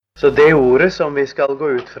Så det ordet som vi skal gå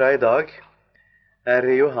ut fra i dag, er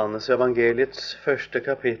i Johannes evangeliets første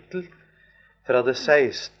kapittel, fra det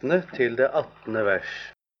 16. til det 18. vers.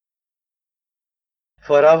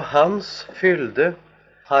 For av hans fylde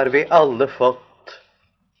har vi alle fått,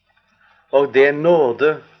 og det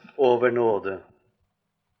nåde over nåde.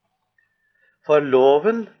 For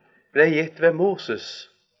loven ble gitt ved Moses.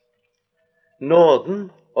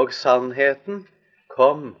 Nåden og sannheten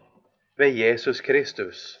kom ved Jesus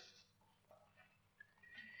Kristus.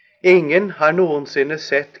 Ingen har noensinne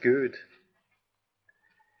sett Gud.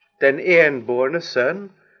 Den enbårne sønn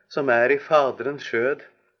som er i Faderens skjød,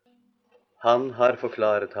 han har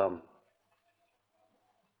forklaret ham.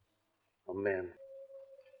 Amen.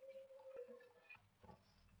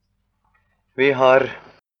 Vi har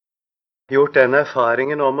gjort den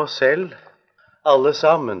erfaringen om oss selv, alle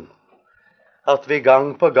sammen, at vi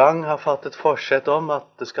gang på gang har fattet forsett om at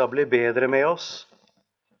det skal bli bedre med oss,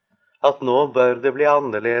 at nå bør det bli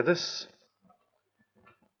annerledes.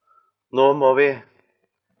 Nå må vi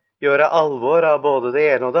gjøre alvor av både det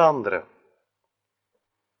ene og det andre.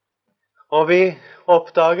 Og vi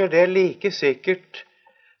oppdager det like sikkert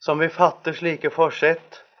som vi fatter slike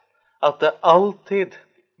forsett, at det alltid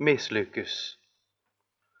mislykkes.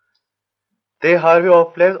 Det har vi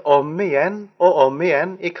opplevd om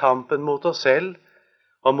igjen i kampen mot oss selv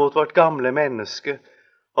og mot vårt gamle menneske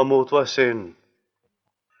og mot vår synd.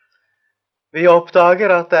 Vi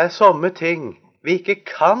oppdager at det er somme ting vi ikke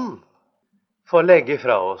kan få legge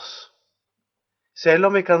fra oss, selv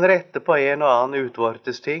om vi kan rette på en og annen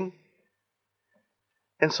utvortes ting.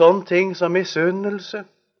 En sånn ting som misunnelse,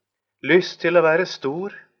 lyst til å være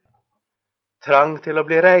stor, trang til å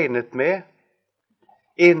bli regnet med,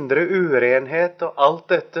 indre urenhet og alt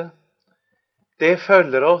dette, det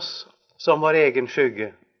følger oss som vår egen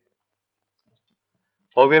skygge.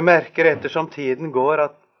 Og vi merker ettersom tiden går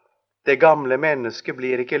at det gamle mennesket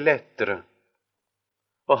blir ikke lettere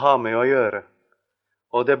å ha med å gjøre,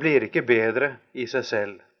 og det blir ikke bedre i seg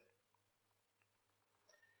selv.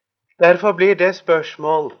 Derfor blir det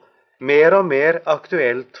spørsmål mer og mer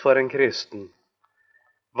aktuelt for en kristen.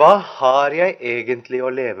 Hva har jeg egentlig å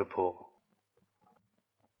leve på?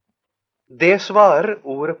 Det svarer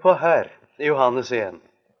ordet på her, i Johannes 1.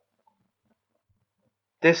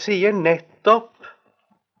 Det sier nettopp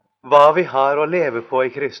hva vi har å leve på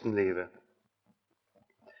i kristenlivet.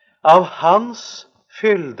 Av hans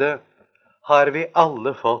fylde har vi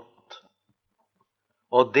alle fått,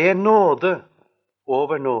 og det nåde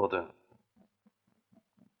over nåde.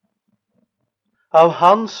 Av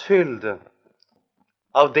hans fylde,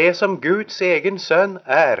 av det som Guds egen sønn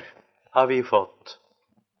er, har vi fått.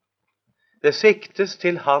 Det siktes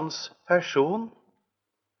til hans person.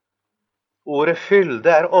 Ordet fylde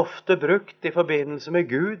er ofte brukt i forbindelse med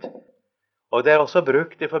Gud, og det er også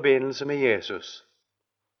brukt i forbindelse med Jesus.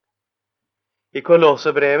 I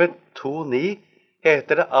Kolossebrevet 2,9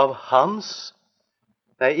 heter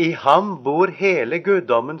det i ham bor hele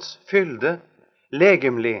guddommens fylde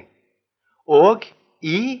legemlig, og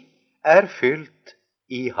I er fylt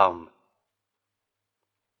i ham.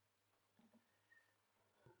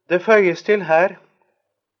 Det føyes til her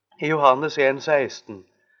i Johannes 1,16,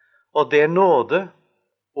 og det nåde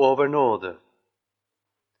over nåde.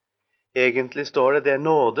 Egentlig står det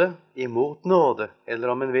nåde imot nåde, eller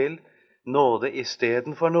om en vil, nåde i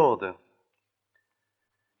stedet for nåde.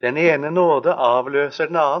 Den ene nåde avløser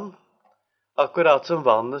den annen, akkurat som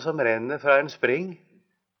vannet som renner fra en spring.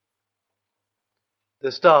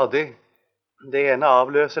 Det ene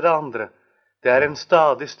avløser det andre. Det er en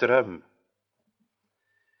stadig strøm.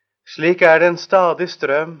 Slik er det en stadig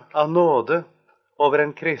strøm av nåde over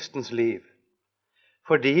en kristens liv,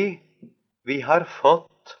 fordi vi har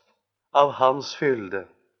fått av hans fylde.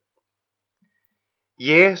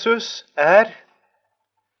 Jesus er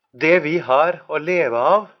det vi har å leve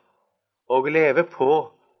av og leve på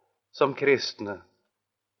som kristne.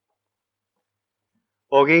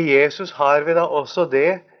 Og i Jesus har vi da også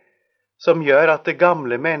det som gjør at det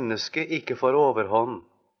gamle mennesket ikke får overhånd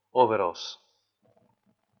over oss.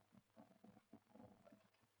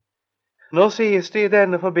 Nå sies det i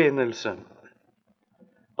denne forbindelse,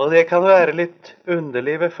 og det kan være litt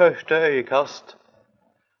underlig ved første øyekast,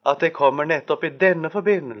 at det kommer nettopp i denne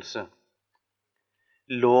forbindelse.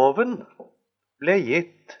 Loven ble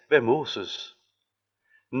gitt ved Moses.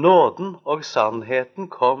 Nåden og sannheten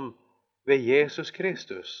kom ved Jesus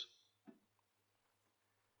Kristus.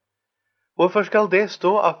 Hvorfor skal det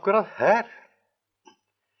stå akkurat her,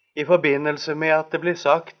 i forbindelse med at det blir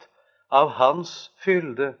sagt av hans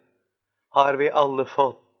fylde har vi alle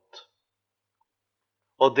fått,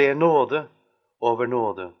 og det nåde over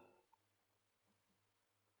nåde.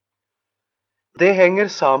 Det henger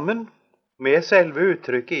sammen med selve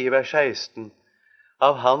uttrykket i vers 16.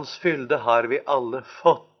 Av hans fylde har vi alle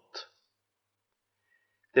fått.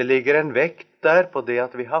 Det ligger en vekt der på det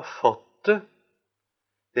at vi har fått det.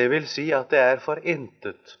 Det vil si at det er for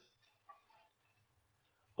intet.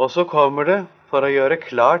 Og så kommer det, for å gjøre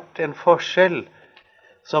klart en forskjell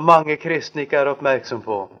som mange kristne ikke er oppmerksom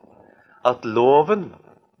på, at loven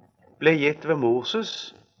ble gitt ved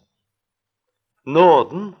Moses.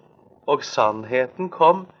 Nåden og sannheten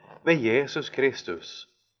kom ved Jesus Kristus.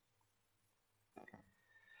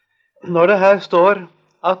 Når det her står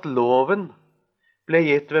at loven ble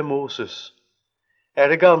gitt ved Moses, er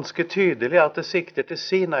det ganske tydelig at det sikter til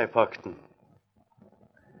Sinai-pakten.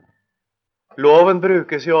 Loven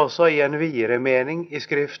brukes jo også i en videre mening i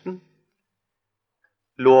Skriften.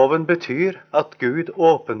 Loven betyr at Gud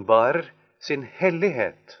åpenbarer sin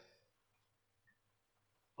hellighet.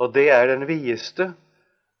 Og det er den videste,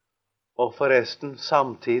 og forresten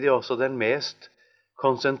samtidig også den mest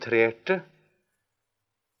konsentrerte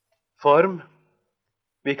form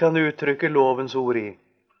vi kan uttrykke lovens ord i,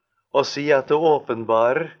 og si at det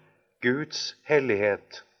åpenbarer Guds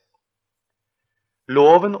hellighet.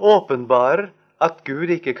 Loven åpenbarer at Gud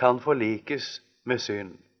ikke kan forlikes med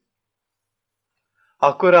synd.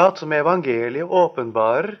 Akkurat som evangeliet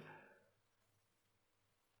åpenbarer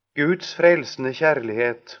Guds frelsende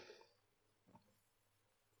kjærlighet.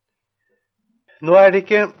 Nå er det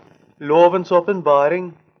ikke lovens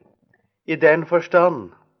åpenbaring i den forstand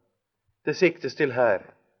det siktes til her,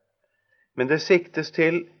 men det siktes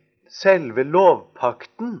til selve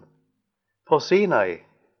lovpakten på Sinai.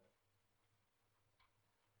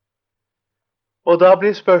 Og da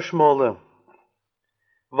blir spørsmålet,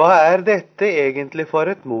 hva er dette egentlig for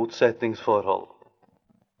et motsetningsforhold?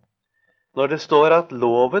 Når det står at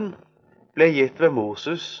loven ble gitt ved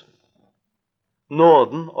Moses,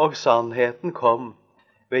 nåden og sannheten kom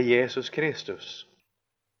ved Jesus Kristus.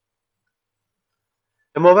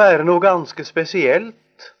 Det må være noe ganske spesielt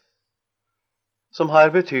som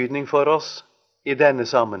har betydning for oss i denne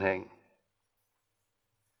sammenheng.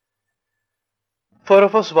 For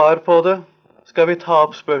å få svar på det skal vi ta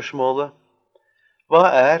opp spørsmålet, hva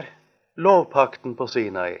er lovpakten på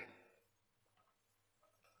Sinai?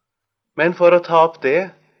 Men for å ta opp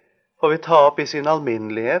det, får vi ta opp i sin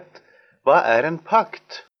alminnelighet, hva er en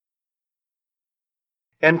pakt?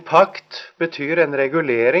 En pakt betyr en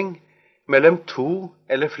regulering mellom to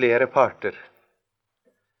eller flere parter.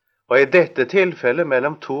 Og i dette tilfellet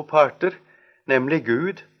mellom to parter, nemlig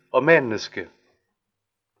Gud og menneske.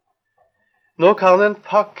 Nå kan en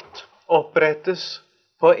pakt opprettes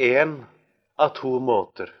på en av to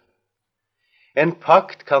måter. En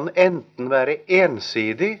pakt kan enten være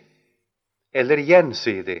ensidig eller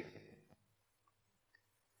gjensidig.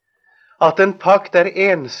 At en pakt er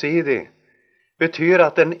ensidig, betyr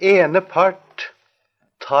at den ene part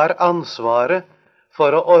tar ansvaret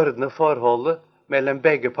for å ordne forholdet mellom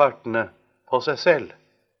begge partene på seg selv.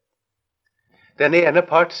 Den ene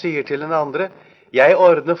part sier til den andre, jeg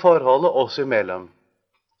ordner forholdet oss imellom.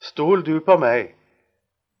 Stol du på meg.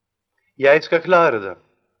 Jeg skal klare det.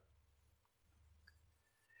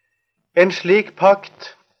 En slik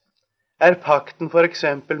pakt er pakten for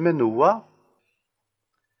eksempel med Noah.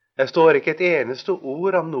 Det står ikke et eneste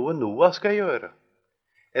ord om noe Noah skal gjøre,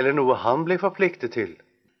 eller noe han blir forpliktet til.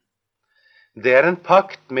 Det er en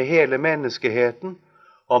pakt med hele menneskeheten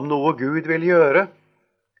om noe Gud vil gjøre,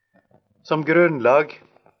 som grunnlag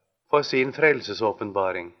for sin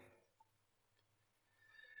frelsesåpenbaring.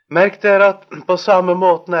 Merk dere at på samme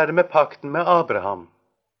måten er det med pakten med Abraham.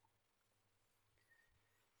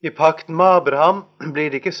 I pakten med Abraham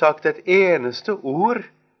blir det ikke sagt et eneste ord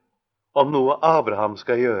om noe Abraham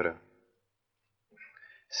skal gjøre.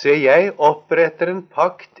 Se, jeg oppretter en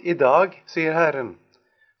pakt i dag, sier Herren,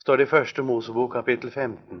 står det i 1. Mosebok kapittel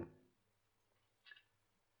 15.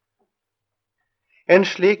 En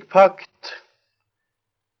slik pakt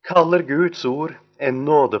kaller Guds ord en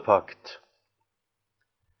nådepakt.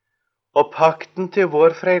 Og pakten til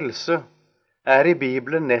vår frelse er i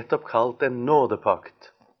Bibelen nettopp kalt en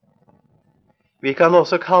nådepakt. Vi kan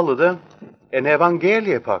også kalle det en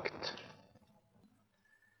evangeliepakt.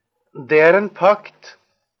 Det er en pakt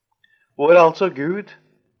hvor altså Gud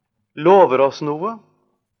lover oss noe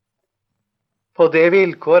på det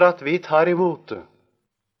vilkår at vi tar imot det,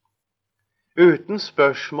 uten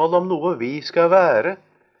spørsmål om noe vi skal være,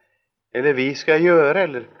 eller vi skal gjøre,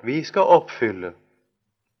 eller vi skal oppfylle.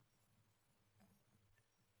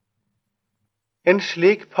 En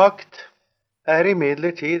slik pakt er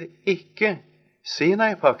imidlertid ikke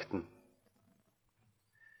Sinai-pakten.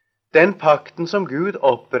 Den pakten som Gud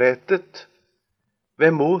opprettet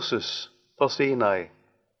ved Moses på Sinai,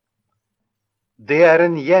 det er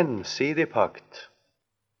en gjensidig pakt.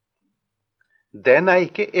 Den er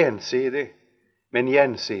ikke ensidig, men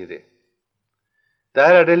gjensidig.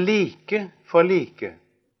 Der er det like for like.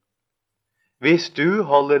 Hvis du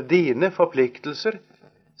holder dine forpliktelser,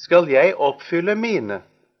 skal jeg oppfylle mine.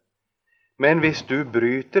 Men hvis du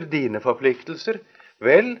bryter dine forpliktelser,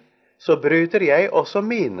 vel, så bryter jeg også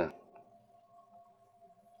mine.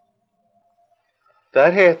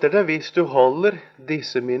 Der heter det, hvis du holder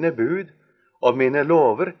disse mine bud og mine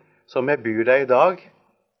lover, som jeg byr deg i dag,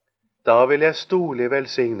 da vil jeg storlig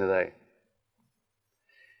velsigne deg.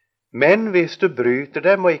 Men hvis du bryter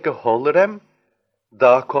dem og ikke holder dem,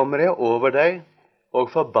 da kommer jeg over deg og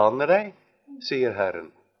forbanner deg, sier Herren.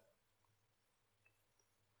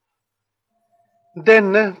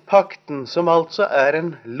 Denne pakten, som altså er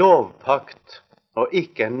en lovpakt og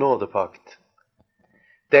ikke en nådepakt,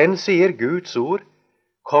 den sier Guds ord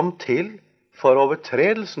kom til for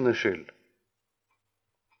overtredelsenes skyld.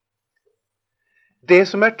 Det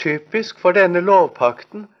som er typisk for denne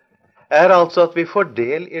lovpakten, er altså at vi får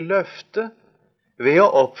del i løftet ved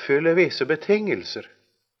å oppfylle visse betingelser.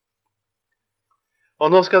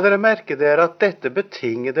 Og nå skal dere merke dere at dette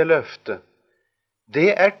betingede løftet,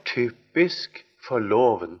 det er typisk for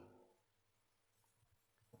loven.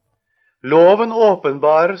 Loven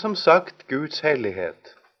åpenbarer som sagt Guds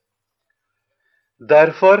hellighet.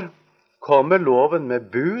 Derfor kommer loven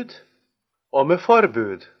med bud og med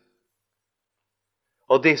forbud.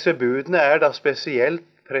 Og disse budene er da spesielt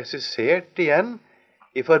presisert igjen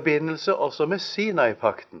i forbindelse også med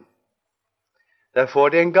Sinai-pakten. Der får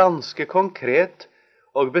de en ganske konkret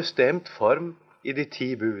og bestemt form i de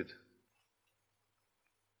 10 bud.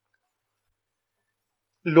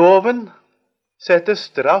 Loven setter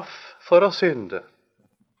straff for å synde.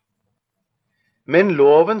 Men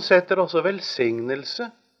loven setter også velsignelse,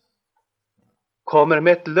 kommer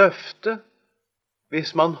med et løfte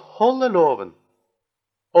hvis man holder loven,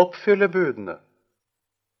 oppfyller budene.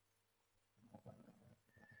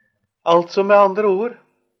 Altså med andre ord,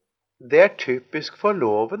 det er typisk for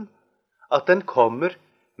loven at den kommer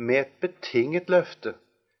med et betinget løfte.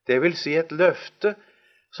 Det vil si et løfte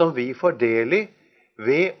som vi får del i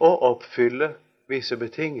ved å oppfylle visse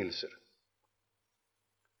betingelser.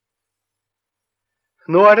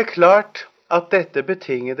 Nå er det klart at dette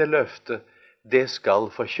betingede løftet, det skal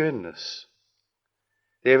forkynnes.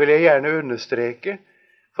 Det vil jeg gjerne understreke,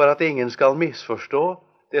 for at ingen skal misforstå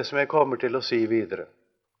det som jeg kommer til å si videre.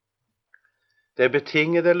 Det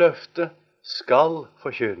betingede løftet skal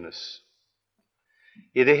forkynnes.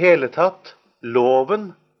 I det hele tatt,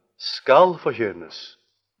 loven skal forkynnes.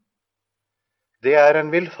 Det er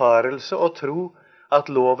en villfarelse å tro at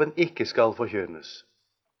loven ikke skal forkynnes.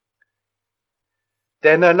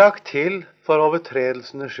 Den er lagt til for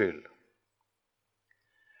overtredelsenes skyld.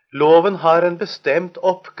 Loven har en bestemt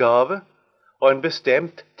oppgave og en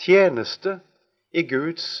bestemt tjeneste i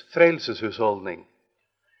Guds frelseshusholdning.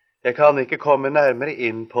 Jeg kan ikke komme nærmere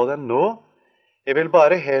inn på den nå. Jeg vil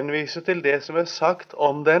bare henvise til det som er sagt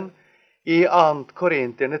om den i 2.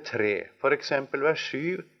 Korinterne 3, for eksempel vers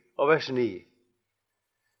 7 og vers 9,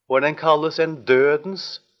 hvor den kalles en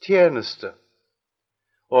dødens tjeneste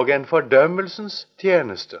og en fordømmelsens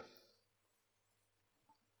tjeneste.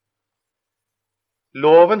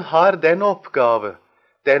 Loven har den oppgave,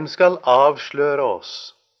 den skal avsløre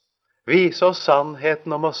oss, vise oss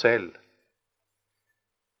sannheten om oss selv.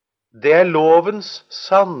 Det er lovens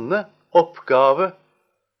sanne oppgave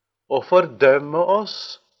å fordømme oss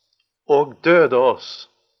og døde oss.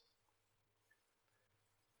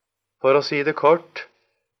 For å si det kort,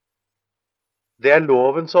 det er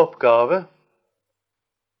lovens oppgave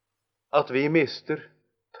at vi mister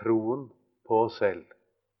troen på oss selv.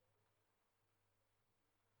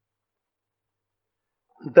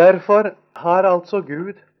 Derfor har altså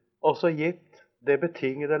Gud også gitt det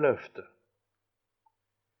betingede løftet.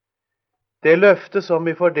 Det løftet som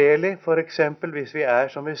vi får del i, for eksempel hvis vi er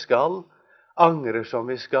som vi skal, angrer som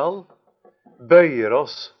vi skal, bøyer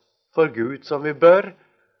oss for Gud som vi bør,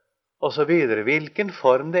 og så videre. Hvilken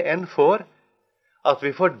form det enn får, at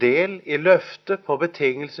vi får del i løftet på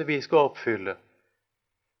betingelse vi skal oppfylle.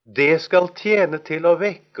 Det skal tjene til å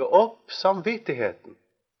vekke opp samvittigheten.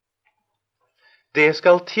 Det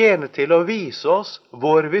skal tjene til å vise oss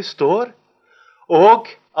hvor vi står, og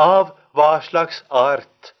av hva slags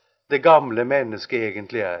art det gamle mennesket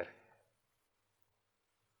egentlig er.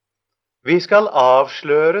 Vi skal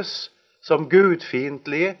avsløres som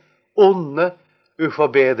gudfiendtlige, onde,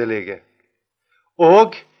 uforbederlige.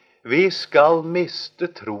 Og vi skal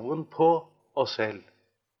miste troen på oss selv.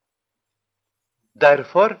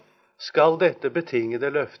 Derfor skal dette betingede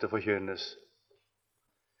løfte forkynnes.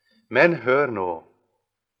 Men hør nå.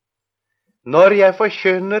 Når jeg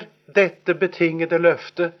forkynner dette betingede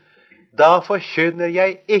løfte, da forkynner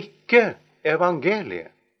jeg ikke evangeliet.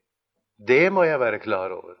 Det må jeg være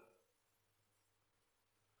klar over.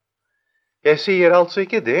 Jeg sier altså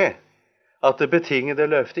ikke det, at det betingede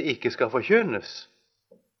løftet ikke skal forkynnes.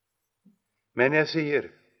 Men jeg sier,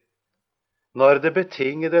 når det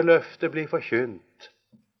betingede løftet blir forkynt,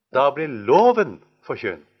 da blir loven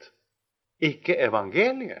forkynt, ikke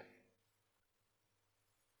evangeliet.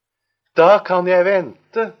 Da kan jeg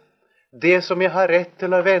vente. Det som jeg har rett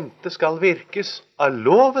til å vente, skal virkes av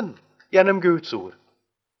loven gjennom Guds ord.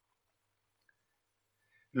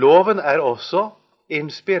 Loven er også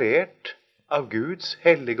inspirert av Guds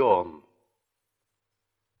hellige ånd.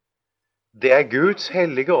 Det er Guds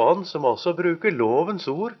hellige ånd som også bruker lovens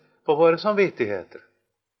ord på våre samvittigheter.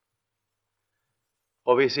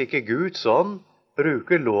 Og hvis ikke Guds ånd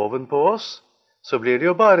bruker loven på oss, så blir det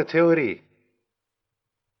jo bare teori.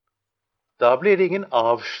 Da blir det ingen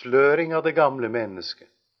avsløring av det gamle mennesket.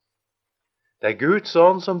 Det er Guds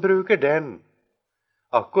ånd som bruker den,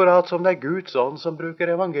 akkurat som det er Guds ånd som bruker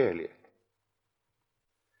evangeliet.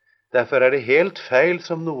 Derfor er det helt feil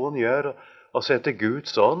som noen gjør, å sette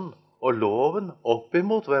Guds ånd og loven opp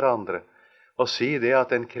imot hverandre, og si det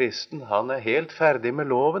at en kristen, han er helt ferdig med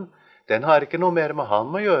loven, den har ikke noe mer med han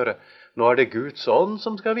å gjøre. Nå er det Guds ånd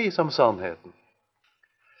som skal vise om sannheten.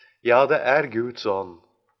 Ja, det er Guds ånd.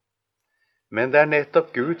 Men det er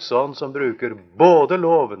nettopp Guds ånd som bruker både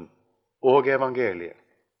loven og evangeliet.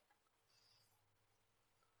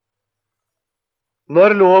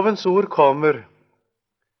 Når lovens ord kommer,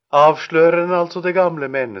 avslører den altså det gamle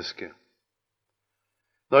mennesket.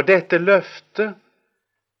 Når dette løftet,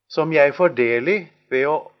 som jeg får del i ved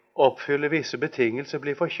å oppfylle visse betingelser,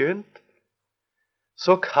 blir forkynt,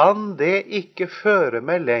 så kan det ikke føre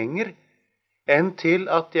meg lenger enn til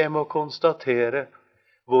at jeg må konstatere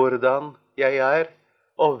hvordan jeg er,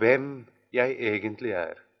 og hvem jeg egentlig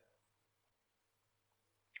er.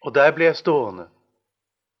 Og der blir jeg stående.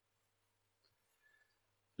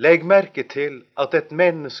 Legg merke til at et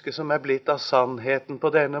menneske som er blitt av sannheten på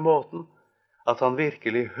denne måten, at han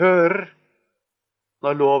virkelig hører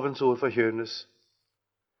når lovens ord forkynnes.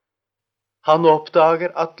 Han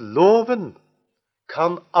oppdager at loven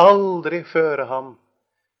kan aldri føre ham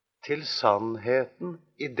til sannheten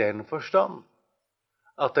i den forstand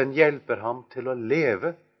at den hjelper ham til å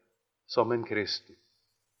leve som en kristen.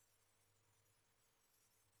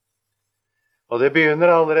 Og det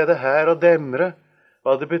begynner allerede her å demre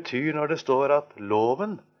hva det betyr når det står at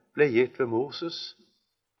loven ble gitt ved Moses.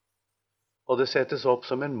 Og det settes opp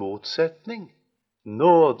som en motsetning.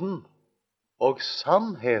 Nåden og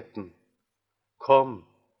sannheten kom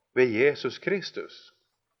ved Jesus Kristus.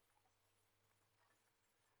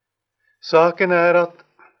 Saken er at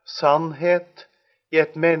sannhet i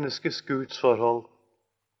et menneskes gudsforhold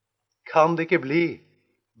kan det ikke bli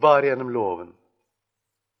bare gjennom loven.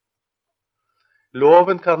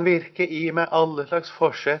 Loven kan virke i meg alle slags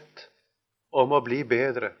forsett om å bli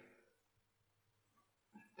bedre.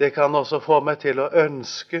 Det kan også få meg til å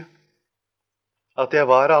ønske at jeg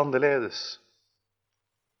var annerledes.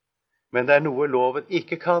 Men det er noe loven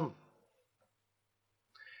ikke kan.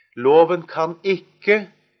 Loven kan ikke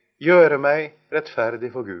gjøre meg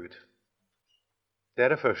rettferdig for Gud. Det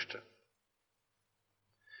er det første.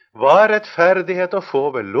 Var rettferdighet å få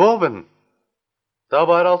ved loven, da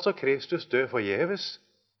var altså Kristus død forgjeves.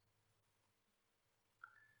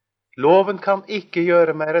 Loven kan ikke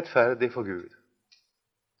gjøre meg rettferdig for Gud.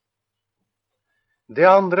 Det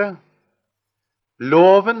andre,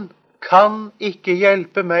 loven kan ikke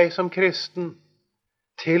hjelpe meg som kristen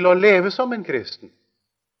til å leve som en kristen.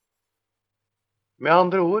 Med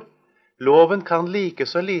andre ord, loven kan like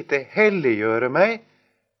så lite helliggjøre meg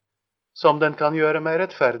som den kan gjøre meg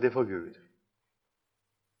rettferdig for Gud.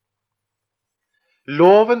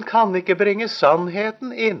 Loven kan ikke bringe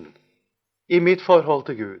sannheten inn i mitt forhold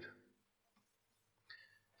til Gud.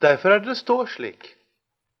 Derfor er det står slik: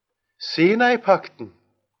 Sinai-pakten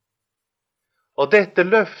og dette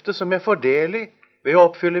løftet som jeg får del i ved å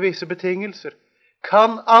oppfylle visse betingelser,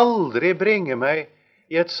 kan aldri bringe meg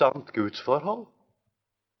i et sant gudsforhold.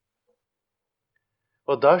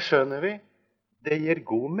 Og da skjønner vi, det gir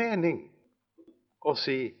god mening å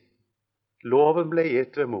si, loven ble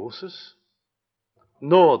gitt ved Moses,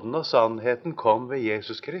 nåden og sannheten kom ved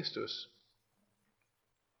Jesus Kristus.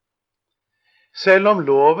 Selv om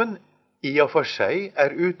loven i og for seg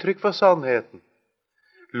er uttrykk for sannheten,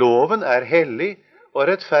 loven er hellig og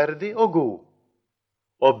rettferdig og god,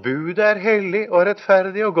 og budet er hellig og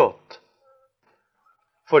rettferdig og godt.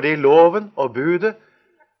 fordi loven og budet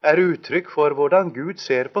er uttrykk for hvordan Gud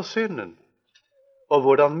ser på synden, og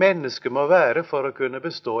hvordan mennesket må være for å kunne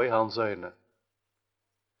bestå i hans øyne.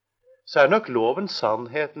 Så er nok loven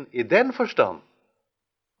sannheten i den forstand.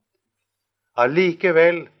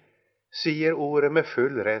 Allikevel sier ordet med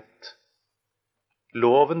full rett: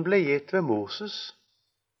 loven ble gitt ved Moses.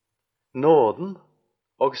 Nåden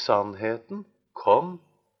og sannheten kom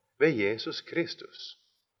ved Jesus Kristus.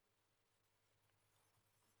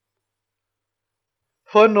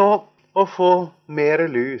 For nå å få mer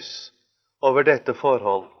lys over dette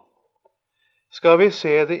forhold, skal vi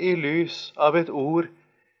se det i lys av et ord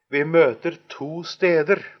vi møter 2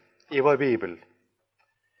 steder i vår Bibel,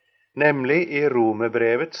 nemlig i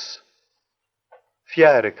Romerbrevets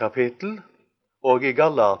 4. kapittel og i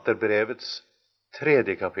Galaterbrevets 3.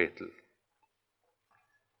 kapittel.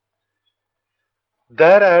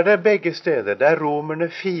 Der er det begge steder. Det er Romerne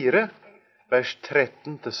 4, vers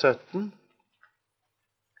 13-17,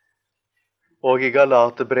 og i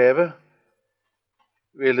Galaterbrevet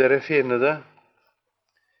vil dere finne det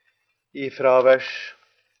ifra vers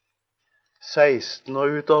 16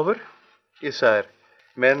 og utover især.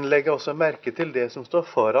 Men legg også merke til det som står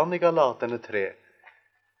foran i Galaterne 3.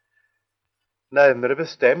 Nærmere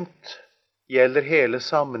bestemt gjelder hele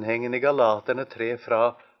sammenhengen i Galaterne 3 fra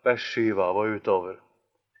vers 7 av og utover.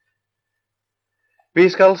 Vi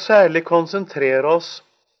skal særlig konsentrere oss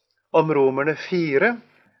om Romerne 4,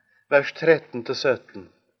 vers 13-17.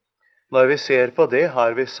 Når vi ser på det,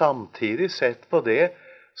 har vi samtidig sett på det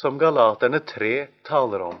som Galaterne 3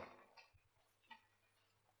 taler om.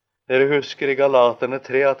 Dere husker i Galaterne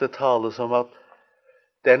 3 at det tales om at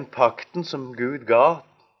den pakten som Gud ga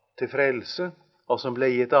til frelse, og som ble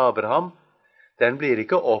gitt Abraham, den blir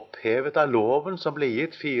ikke opphevet av loven som ble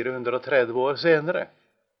gitt 430 år senere.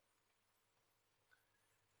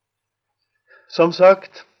 Som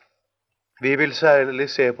sagt, vi vil særlig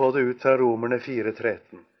se på det ut fra Romerne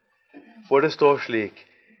 4:13, hvor det står slik: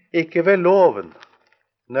 ikke ved loven,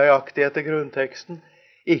 nøyaktig etter grunnteksten,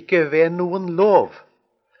 ikke ved noen lov,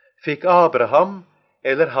 fikk Abraham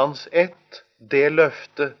eller hans ett det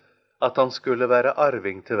løfte at han skulle være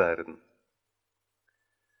arving til verden.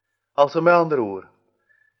 Altså med andre ord,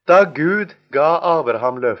 da Gud ga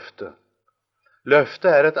Abraham løftet,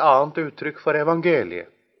 løftet er et annet uttrykk for evangeliet,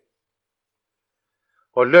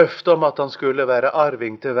 og løftet om at han skulle være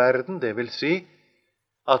arving til verden, det vil si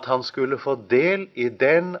at han skulle få del i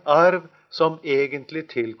den arv som egentlig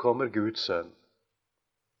tilkommer Guds sønn.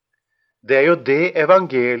 Det er jo det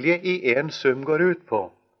evangeliet i en sum går ut på,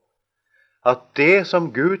 at det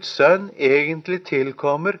som Guds sønn egentlig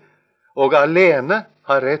tilkommer og alene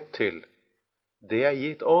har rett til, det er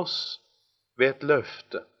gitt oss ved et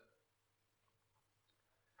løfte.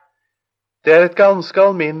 Det er et ganske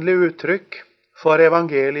alminnelig uttrykk for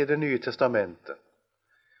evangeliet i Det nye testamentet.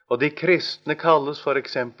 Og de kristne kalles for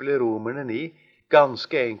eksempel i Romerne 9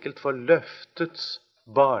 ganske enkelt for løftets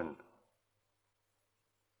barn.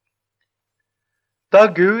 Da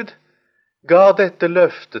Gud ga dette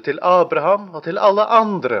løftet til Abraham og til alle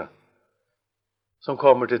andre som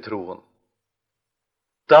kommer til troen,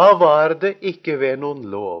 da var det ikke ved noen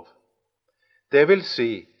lov. Det vil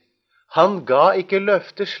si, han ga ikke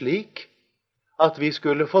løftet slik at vi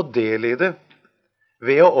skulle få del i det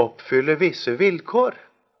ved å oppfylle visse vilkår.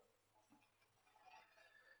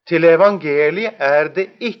 Til evangeliet er det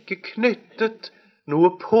ikke knyttet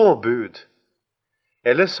noe påbud,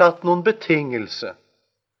 eller satt noen betingelse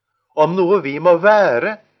om noe vi må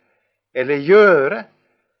være, eller gjøre,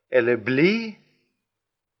 eller bli,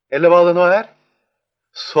 eller hva det nå er,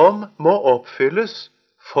 som må oppfylles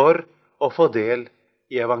for å få del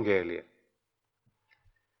i evangeliet.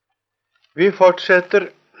 Vi fortsetter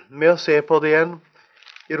med å se på det igjen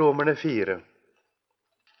i Romerne 4.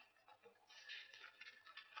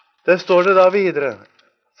 Der står det da videre: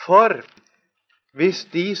 for hvis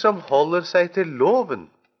de som holder seg til loven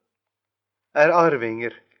er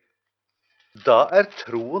arvinger, da er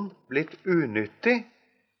troen blitt unyttig,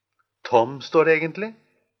 tom står det egentlig,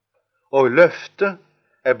 og løftet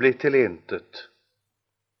er blitt til intet.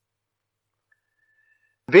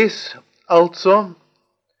 Hvis altså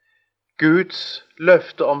Guds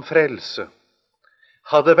løfte om frelse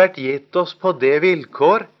hadde vært gitt oss på det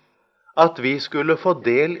vilkår at vi skulle få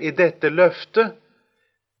del i dette løftet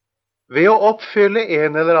ved å oppfylle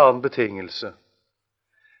en eller annen betingelse,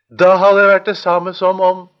 da hadde det vært det samme som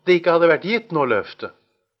om det ikke hadde vært gitt noe løfte.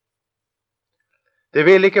 Det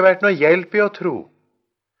ville ikke vært noe hjelp i å tro.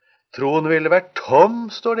 Troen ville vært tom,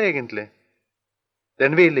 står det egentlig.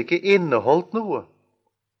 Den ville ikke inneholdt noe.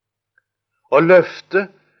 Og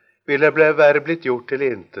løftet ville være blitt gjort til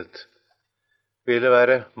intet. ville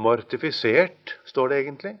være mortifisert, står det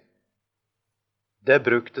egentlig. Det er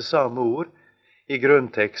brukt det samme ord i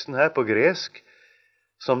grunnteksten her på gresk,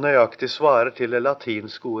 som nøyaktig svarer til det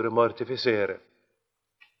latinske ordet mortifisere.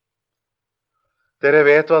 Dere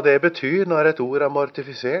vet hva det betyr når et ord er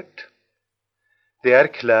mortifisert. Det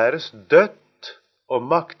erklæres dødt og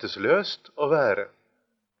maktesløst å være.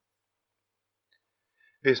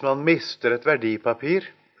 Hvis man mister et verdipapir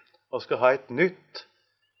og skal ha et nytt,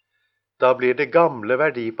 da blir det gamle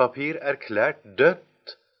verdipapir erklært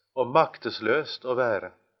dødt og maktesløst å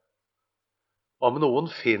være. Om noen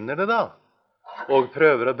finner det da, og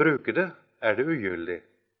prøver å bruke det, er det ugyldig.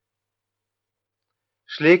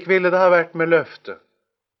 Slik ville det ha vært med løftet.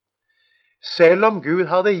 Selv om Gud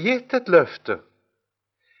hadde gitt et løfte,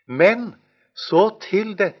 men så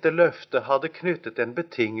til dette løftet hadde knyttet en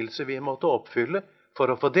betingelse vi måtte oppfylle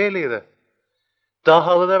for å få del i det, da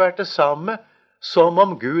hadde det vært det samme som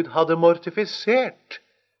om Gud hadde mortifisert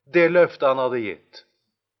det løftet han hadde gitt.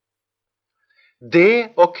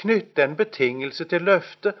 Det å knytte en betingelse til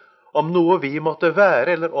løftet om noe vi måtte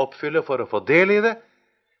være eller oppfylle for å få del i det,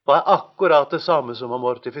 var akkurat det samme som å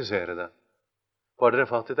mortifisere det. Får dere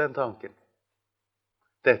fatt i den tanken?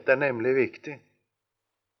 Dette er nemlig viktig.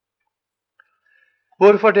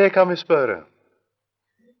 Hvorfor det, kan vi spørre?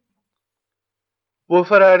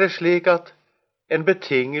 Hvorfor er det slik at en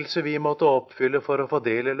betingelse vi måtte oppfylle for å få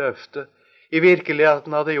del i løftet, i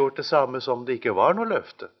virkeligheten hadde gjort det samme som det ikke var noe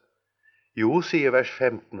løfte? Jo, sier vers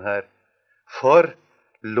 15 her, for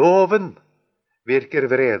loven virker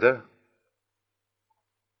vrede.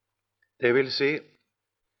 Det vil si,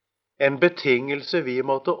 en betingelse vi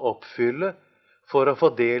måtte oppfylle for å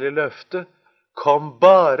få del i løftet, kom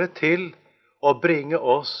bare til å bringe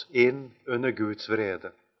oss inn under Guds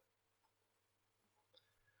vrede.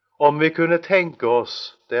 Om vi kunne tenke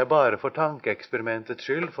oss, det er bare for tankeeksperimentets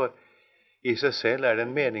skyld, for i seg selv er det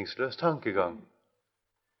en meningsløs tankegang.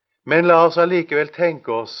 Men la oss allikevel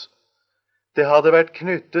tenke oss, det hadde vært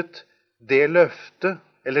knyttet det løftet,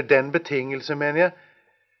 eller den betingelse, mener jeg,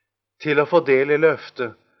 til å få del i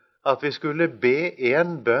løftet, at vi skulle be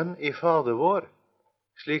en bønn i Fader vår,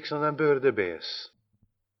 slik som den burde bes.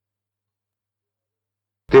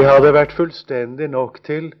 Det hadde vært fullstendig nok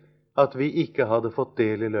til at vi ikke hadde fått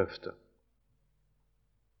del i løftet.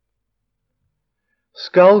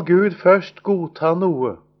 Skal Gud først godta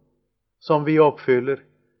noe som vi oppfyller,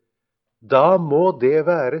 da må det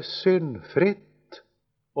være syndfritt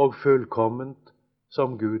og fullkomment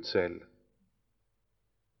som Gud selv.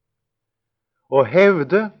 Å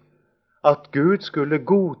hevde at Gud skulle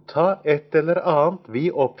godta et eller annet vi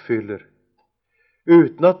oppfyller,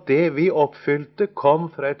 uten at det vi oppfylte kom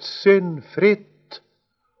fra et syndfritt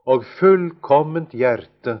og fullkomment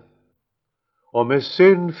hjerte, og med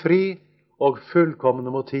syndfri og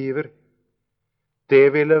fullkomne motiver,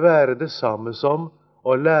 det ville være det samme som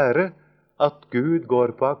å lære at Gud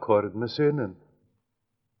går på akkord med synden.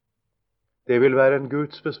 Det vil være en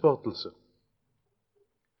Guds bespottelse.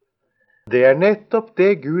 Det er nettopp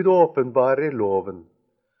det Gud åpenbarer i loven.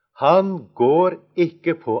 Han går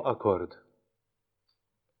ikke på akkord.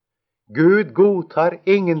 Gud godtar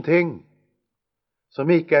ingenting som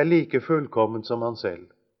ikke er like fullkomment som han selv.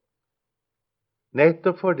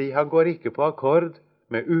 Nettopp fordi han går ikke på akkord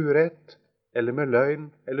med urett, eller med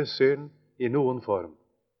løgn, eller synd i noen form.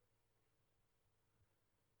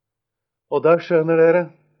 Og da skjønner dere,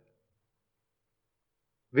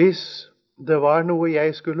 hvis det var noe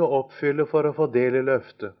jeg skulle oppfylle for å få del i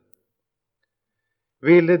løftet,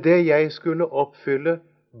 ville det jeg skulle oppfylle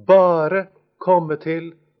bare komme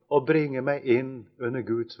til å bringe meg inn under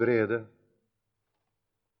Guds vrede.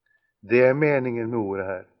 Det er meningen med ordet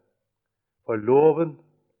her. For loven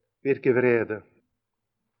virker vrede.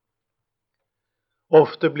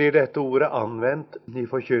 Ofte blir dette ordet anvendt i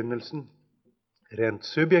forkynnelsen rent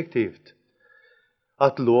subjektivt,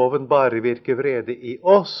 at loven bare virker vrede i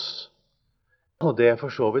oss, og det er for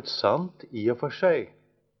så vidt sant i og for seg.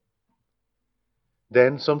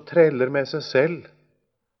 Den som treller med seg selv,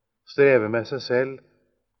 strever med seg selv,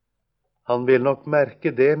 han vil nok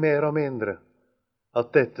merke det mer og mindre,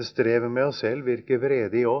 at dette strevet med oss selv virker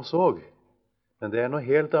vrede i oss også. Men det er noe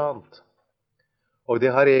helt annet. Og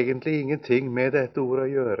det har egentlig ingenting med dette ordet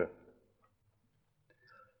å gjøre.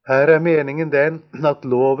 Her er meningen den at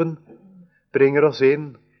loven bringer oss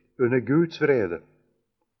inn under Guds vrede.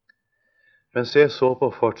 Men se så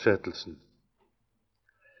på fortsettelsen.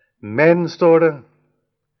 Men, står det,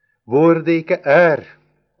 hvor det ikke er,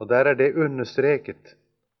 og der er det understreket.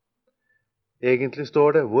 Egentlig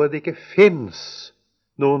står det, hvor det ikke finnes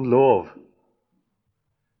noen lov,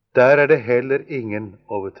 der er det heller ingen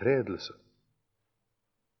overtredelse.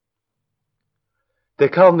 Det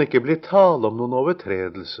kan ikke bli tale om noen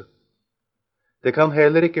overtredelse. Det kan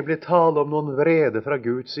heller ikke bli tale om noen vrede fra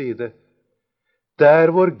Guds side. Der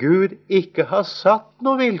hvor Gud ikke har satt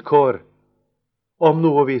noe vilkår om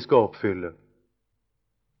noe vi skal oppfylle.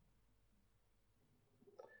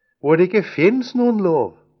 Hvor det ikke finnes noen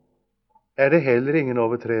lov, er det heller ingen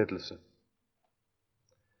overtredelse.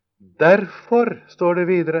 Derfor, står det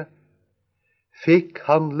videre, fikk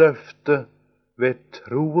han løftet ved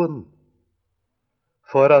troen,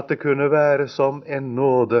 for at det kunne være som en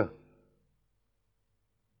nåde,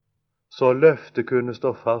 så løftet kunne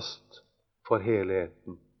stå fast for hele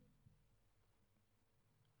ætten.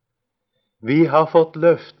 Vi har fått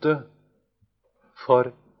løftet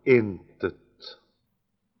for intet.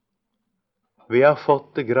 Vi har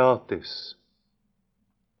fått det gratis.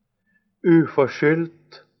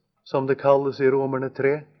 Uforskyldt, som det kalles i Romerne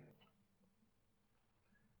 3.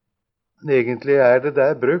 Egentlig er det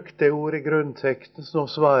der brukt det ordet i grunnteksten som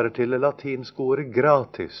svarer til det latinske ordet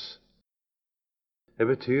gratis. Det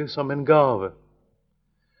betyr som en gave.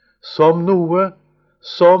 Som noe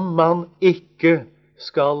som man ikke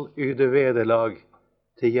skal yte vederlag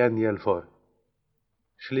til gjengjeld for.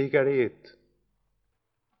 Slik er det gitt.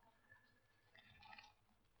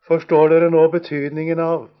 Forstår dere nå betydningen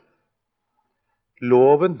av?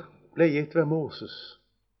 Loven ble gitt ved Moses.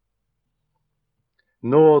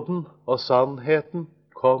 Nåden og sannheten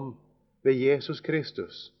kom ved Jesus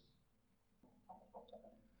Kristus.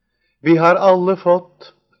 Vi har alle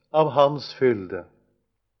fått av hans fylde.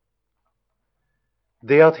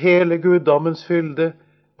 Det at hele guddommens fylde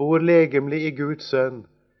bor legemlig i Guds sønn,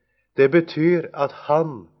 det betyr at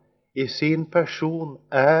han i sin person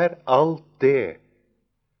er alt det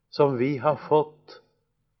som vi har fått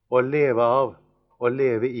å leve av og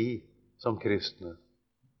leve i som kristne.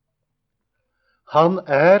 Han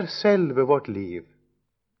er selve vårt liv.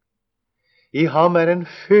 I ham er en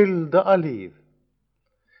fylde av liv.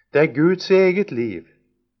 Det er Guds eget liv.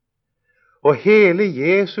 Og hele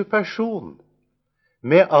Jesu person,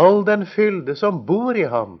 med all den fylde som bor i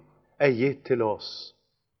ham, er gitt til oss.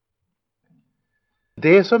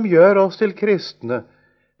 Det som gjør oss til kristne,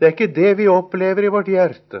 det er ikke det vi opplever i vårt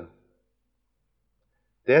hjerte.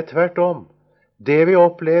 Det er tvert om. Det vi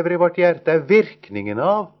opplever i vårt hjerte, er virkningen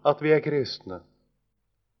av at vi er kristne.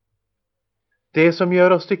 Det som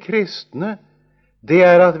gjør oss til kristne, det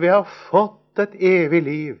er at vi har fått et evig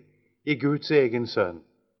liv i Guds egen sønn.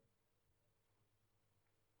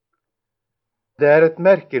 Det er et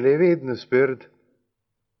merkelig vitnesbyrd,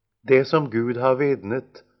 det som Gud har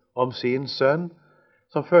vitnet om sin sønn,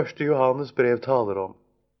 som 1. Johannes brev taler om,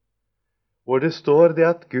 hvor det står det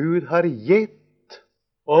at Gud har gitt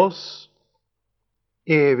oss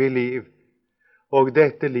evig liv, og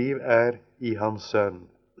dette liv er i hans sønn.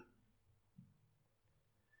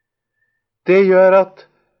 Det gjør at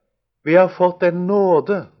vi har fått en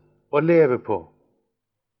nåde å leve på.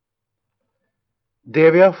 Det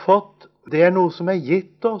vi har fått, det er noe som er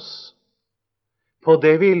gitt oss, på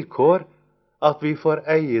det vilkår at vi får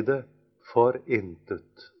eie det for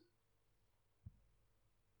intet.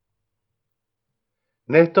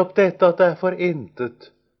 Nettopp dette at det er for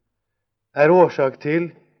intet, er årsak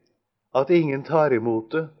til at ingen tar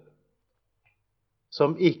imot det,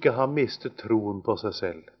 som ikke har mistet troen på seg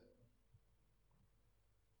selv.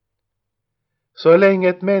 Så lenge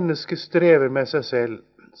et menneske strever med seg selv,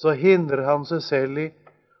 så hindrer han seg selv i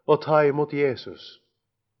å ta imot Jesus.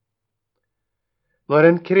 Når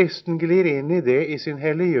en kristen glir inn i det i sin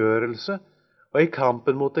helliggjørelse og i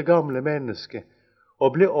kampen mot det gamle mennesket,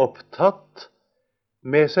 og blir opptatt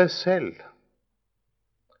med seg selv,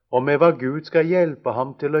 og med hva Gud skal hjelpe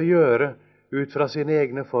ham til å gjøre ut fra sine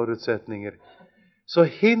egne forutsetninger, så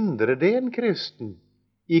hindrer det en kristen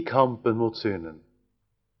i kampen mot synden.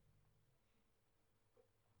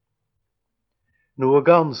 Noe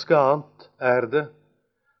ganske annet er det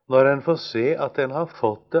når en får se at en har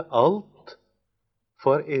fått det alt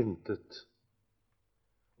for intet,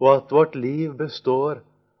 og at vårt liv består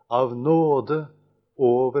av nåde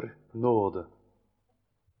over nåde.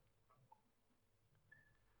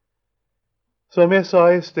 Som jeg sa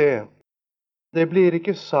i sted, det blir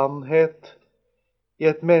ikke sannhet i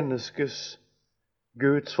et menneskes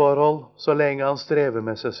gudsforhold så lenge han strever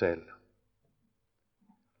med seg selv.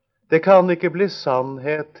 Det kan ikke bli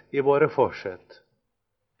sannhet i våre forsett.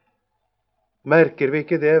 Merker vi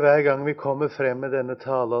ikke det hver gang vi kommer frem med denne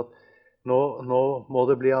tale, at nå må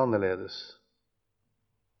det bli annerledes?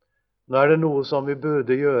 Nå er det noe som vi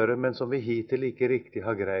burde gjøre, men som vi hittil ikke riktig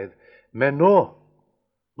har greid. Men nå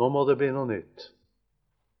må det bli noe nytt.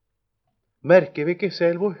 Merker vi ikke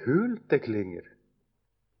selv hvor hult det klinger?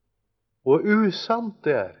 Hvor usant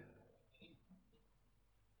det er?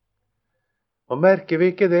 Og merker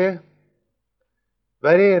vi ikke det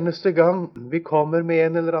hver eneste gang vi kommer med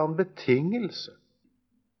en eller annen betingelse,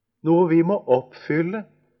 noe vi må oppfylle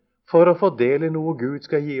for å få del i noe Gud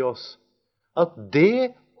skal gi oss, at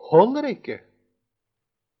det holder ikke?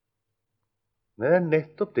 Men det er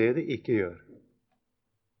nettopp det det ikke gjør.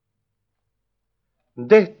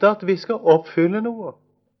 Dette at vi skal oppfylle noe,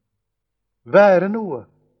 være noe,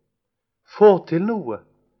 få til noe,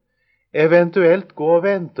 eventuelt gå og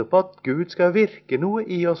vente på at Gud skal virke noe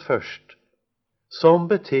i oss først, som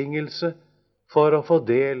betingelse for å få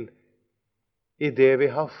del i det vi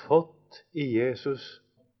har fått i Jesus,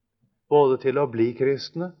 både til å bli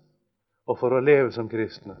kristne og for å leve som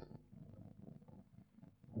kristne.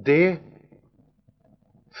 Det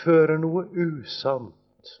fører noe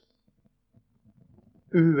usant,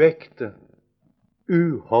 uekte,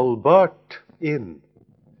 uholdbart inn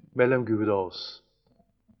mellom Gud og oss.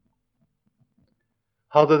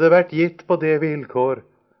 Hadde det vært gitt på det vilkår,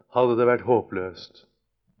 hadde det vært håpløst.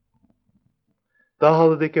 Da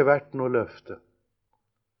hadde det ikke vært noe løfte.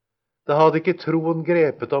 Da hadde ikke troen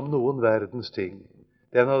grepet om noen verdens ting.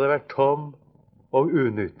 Den hadde vært tom og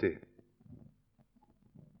unyttig.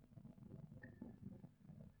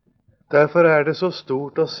 Derfor er det så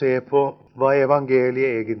stort å se på hva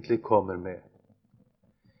evangeliet egentlig kommer med.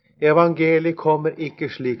 Evangeliet kommer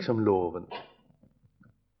ikke slik som loven.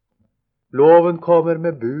 Loven kommer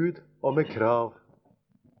med bud og med krav.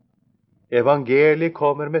 Evangeliet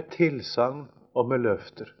kommer med tilsagn og med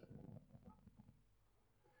løfter.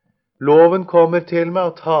 Loven kommer til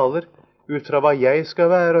meg og taler ut fra hva jeg skal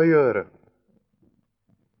være og gjøre.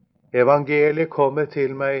 Evangeliet kommer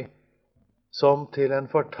til meg som til en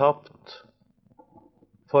fortapt,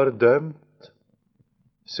 fordømt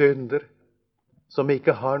synder, som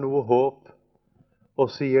ikke har noe håp, og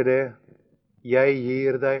sier det: jeg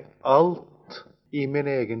gir deg alt i min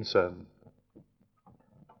egen sønn.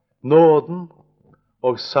 Nåden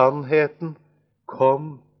og sannheten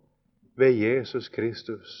kom ved Jesus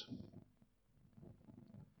Kristus.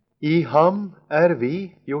 I ham er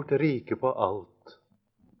vi gjort rike på alt.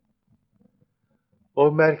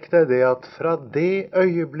 Og merk deg det at fra det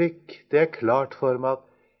øyeblikk det er klart for meg at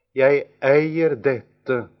jeg eier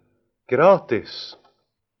dette gratis,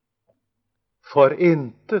 for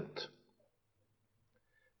intet,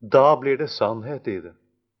 da blir det sannhet i det.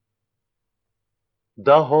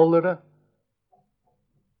 Da holder det.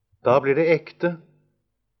 Da blir det ekte.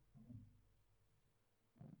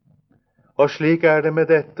 Og slik er det med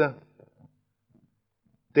dette.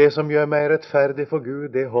 Det som gjør meg rettferdig for Gud,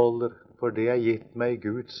 det holder, for det er gitt meg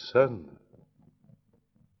Guds sønn.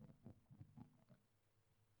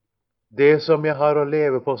 Det som jeg har å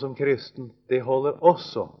leve på som kristen, det holder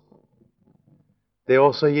også. Det er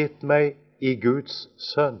også gitt meg i Guds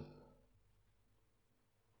sønn.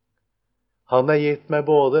 Han er gitt meg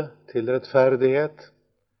både til rettferdighet,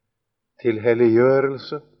 til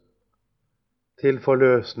helliggjørelse, til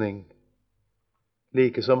forløsning,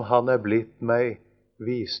 like som han er blitt meg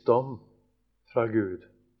visdom fra Gud.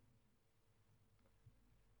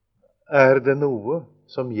 Er det noe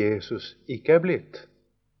som Jesus ikke er blitt?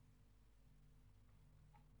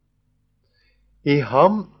 I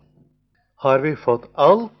ham har vi fått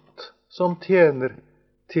alt som tjener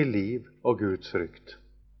til liv og Guds frykt.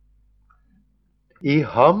 I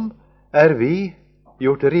ham er vi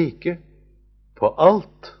gjort rike på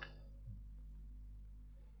alt.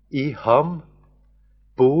 I ham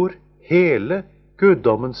bor hele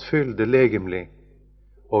guddommens fylde legemlig,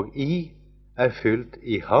 og I er fylt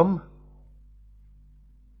i ham.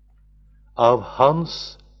 Av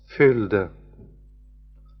hans fylde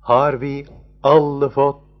har vi alle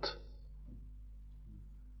fått,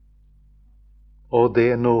 og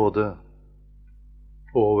det nåde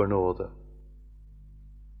over nåde.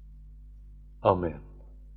 Amen.